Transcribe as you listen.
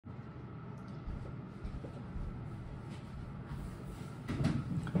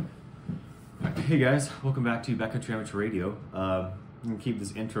Hey guys, welcome back to Backcountry Amateur Radio. I'm going to keep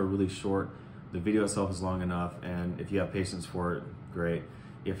this intro really short. The video itself is long enough, and if you have patience for it, great.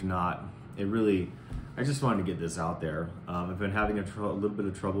 If not, I just wanted to get this out there. I've been having a little bit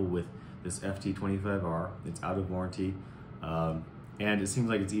of trouble with this FT-25R. It's out of warranty, and it seems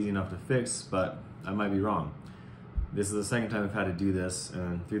like it's easy enough to fix, but I might be wrong. This is the second time I've had to do this,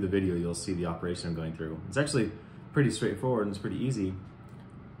 and through the video you'll see the operation I'm going through. It's actually pretty straightforward and it's pretty easy,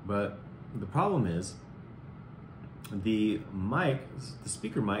 but the problem is the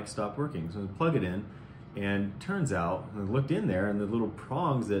speaker mic stopped working. So I plug it in, and turns out, I looked in there and the little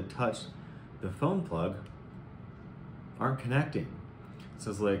prongs that touch the phone plug aren't connecting.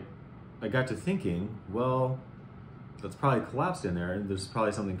 So it's like, I got to thinking, well, that's probably collapsed in there and there's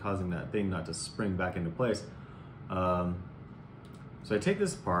probably something causing that thing not to spring back into place. So I take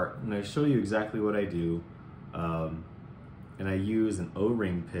this apart and I show you exactly what I do. And I use an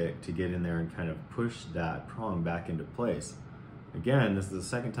O-ring pick to get in there and kind of push that prong back into place. Again, this is the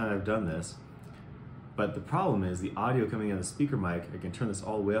second time I've done this, but the problem is the audio coming out of the speaker mic, I can turn this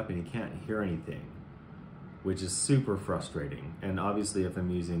all the way up and you can't hear anything, which is super frustrating. And obviously if I'm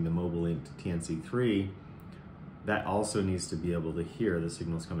using the mobile linked TNC3, that also needs to be able to hear the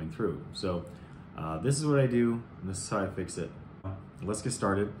signals coming through. So this is what I do, and this is how I fix it. Let's get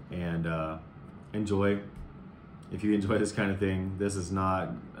started and enjoy. If you enjoy this kind of thing, this is not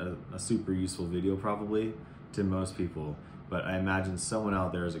a super useful video probably to most people, but I imagine someone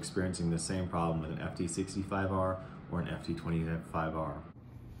out there is experiencing the same problem with an FT-65R or an FT-25R.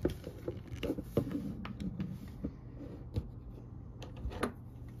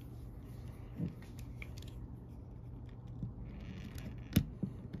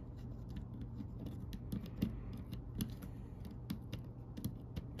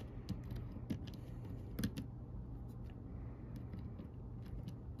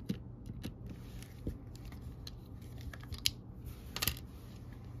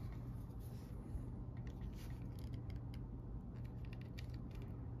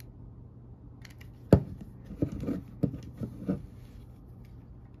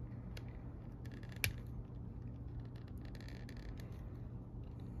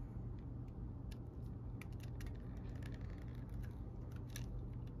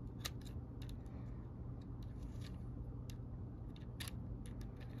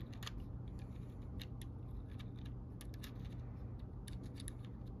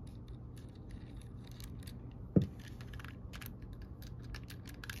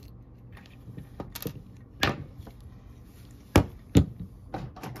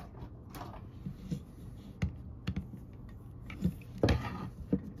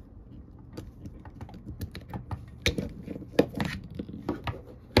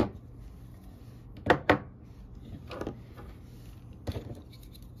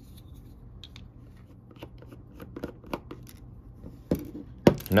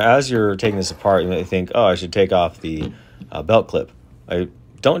 Now, as you're taking this apart, you may think, oh, I should take off the belt clip.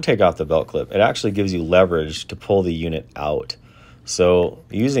 Don't take off the belt clip. It actually gives you leverage to pull the unit out. So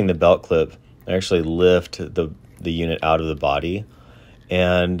using the belt clip, I actually lift the unit out of the body,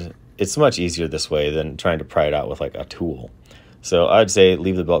 and it's much easier this way than trying to pry it out with like a tool. So I'd say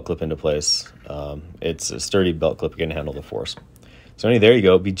leave the belt clip into place. It's a sturdy belt clip, it can handle the force. So there you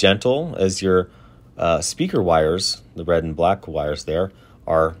go. Be gentle as your speaker wires, the red and black wires there,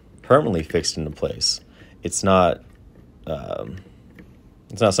 are permanently fixed into place. It's not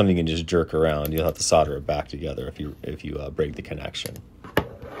something you can just jerk around. You'll have to solder it back together if you break the connection.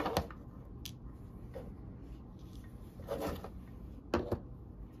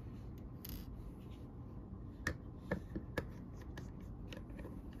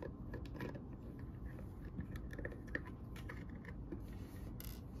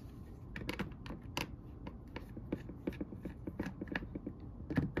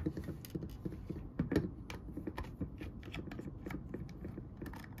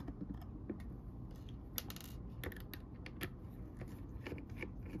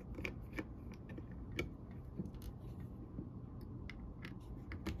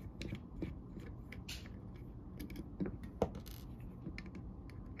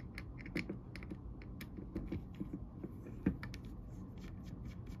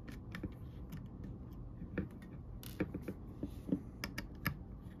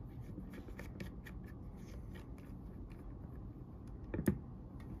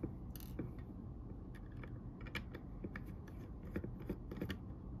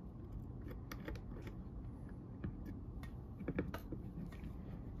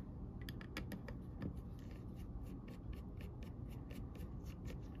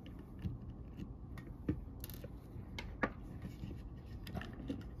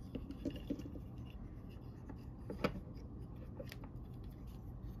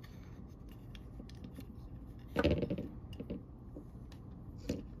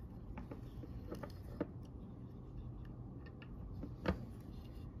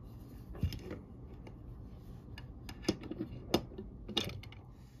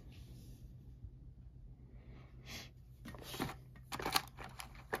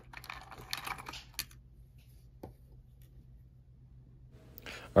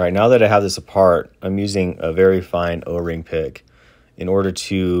 All right, now that I have this apart, I'm using a very fine O-ring pick in order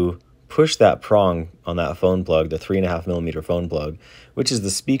to push that prong on that phone plug, the 3.5 millimeter phone plug, which is the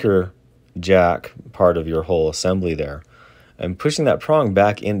speaker jack part of your whole assembly there. I'm pushing that prong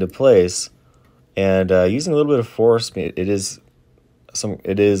back into place and using a little bit of force. It is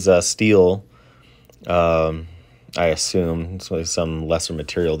steel. I assume it's like some lesser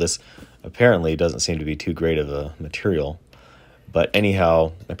material. This apparently doesn't seem to be too great of a material. But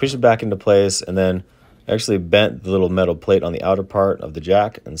anyhow, I push it back into place and then actually bent the little metal plate on the outer part of the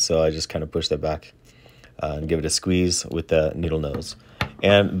jack. And so I just kind of push that back and give it a squeeze with the needle nose.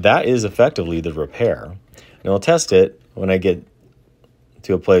 And that is effectively the repair. And I'll test it when I get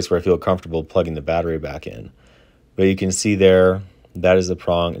to a place where I feel comfortable plugging the battery back in. But you can see there, that is the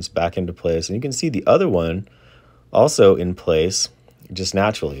prong. It's back into place. And you can see the other one also in place just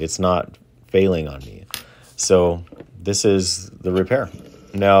naturally. It's not failing on me. So this is the repair.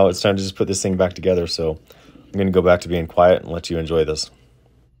 Now it's time to just put this thing back together. So I'm going to go back to being quiet and let you enjoy this.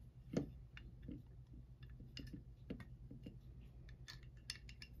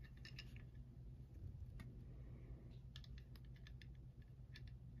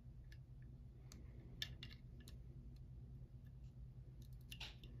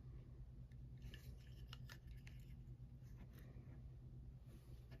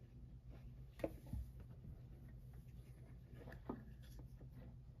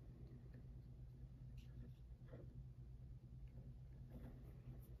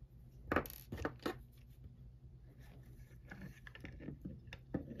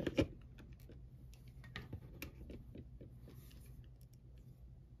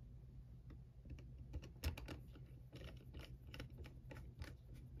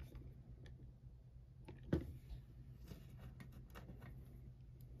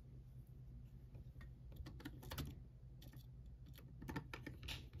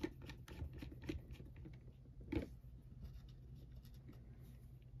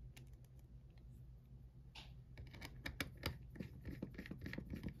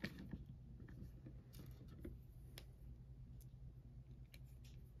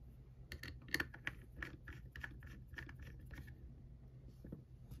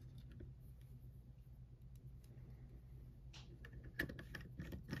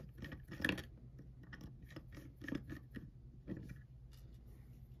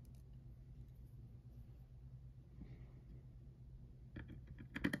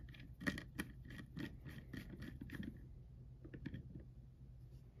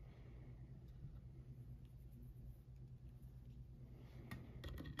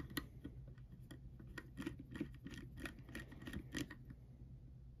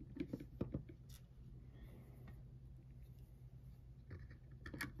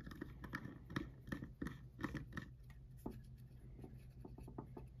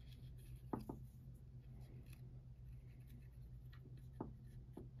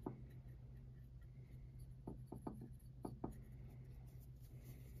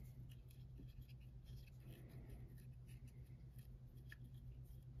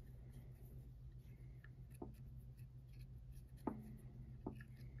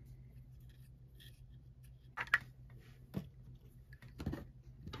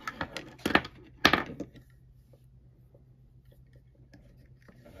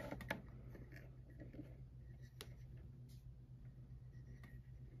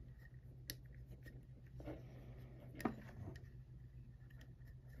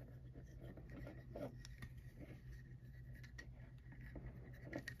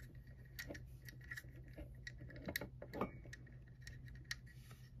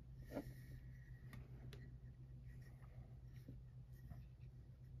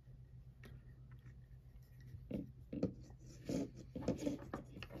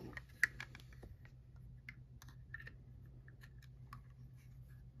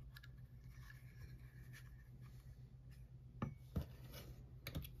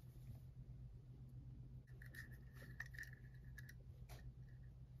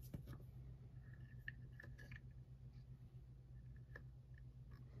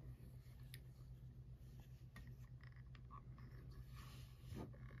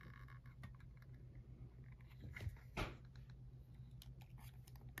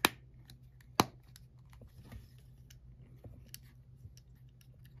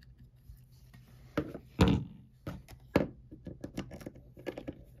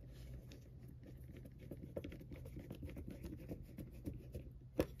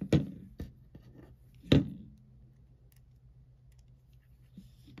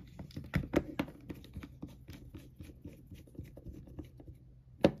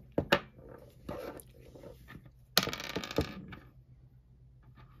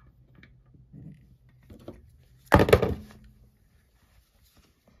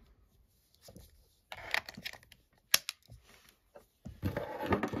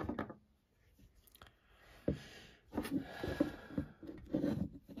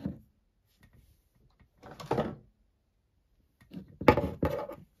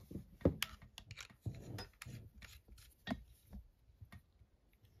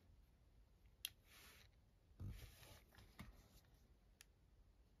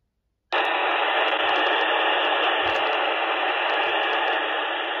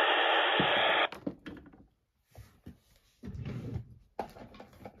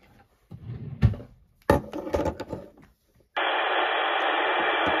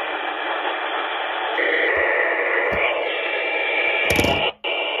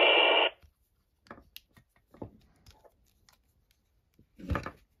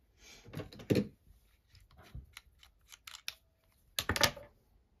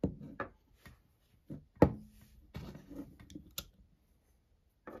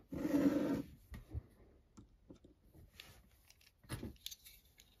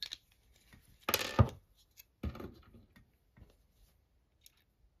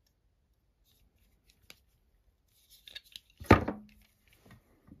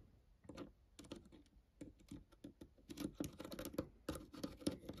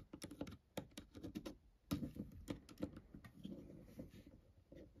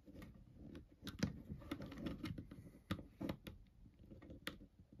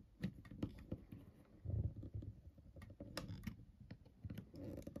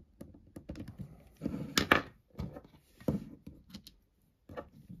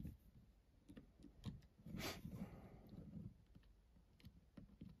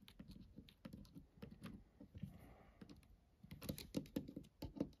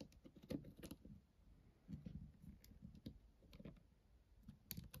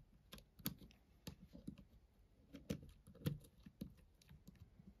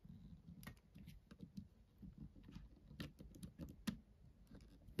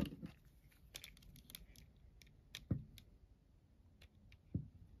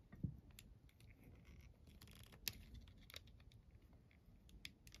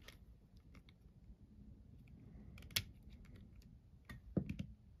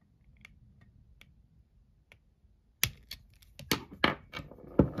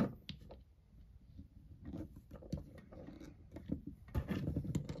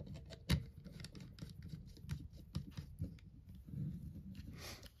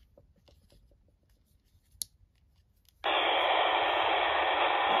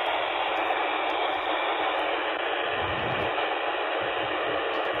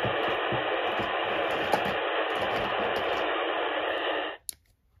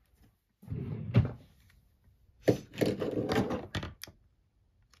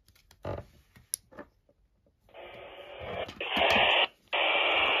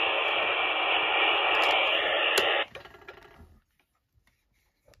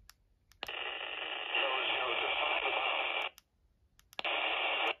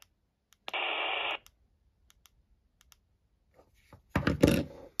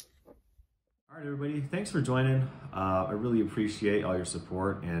 right, everybody, thanks for joining. I really appreciate all your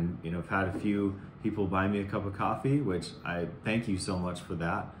support, and I've had a few people buy me a cup of coffee, which I thank you so much for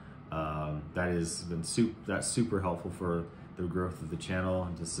that. That has been that's super helpful for the growth of the channel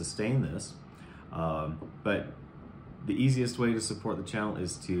and to sustain this. But the easiest way to support the channel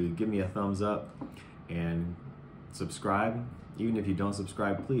is to give me a thumbs up and subscribe. Even if you don't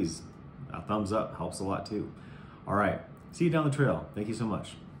subscribe, please, a thumbs up helps a lot too. All right, see you down the trail. Thank you so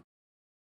much.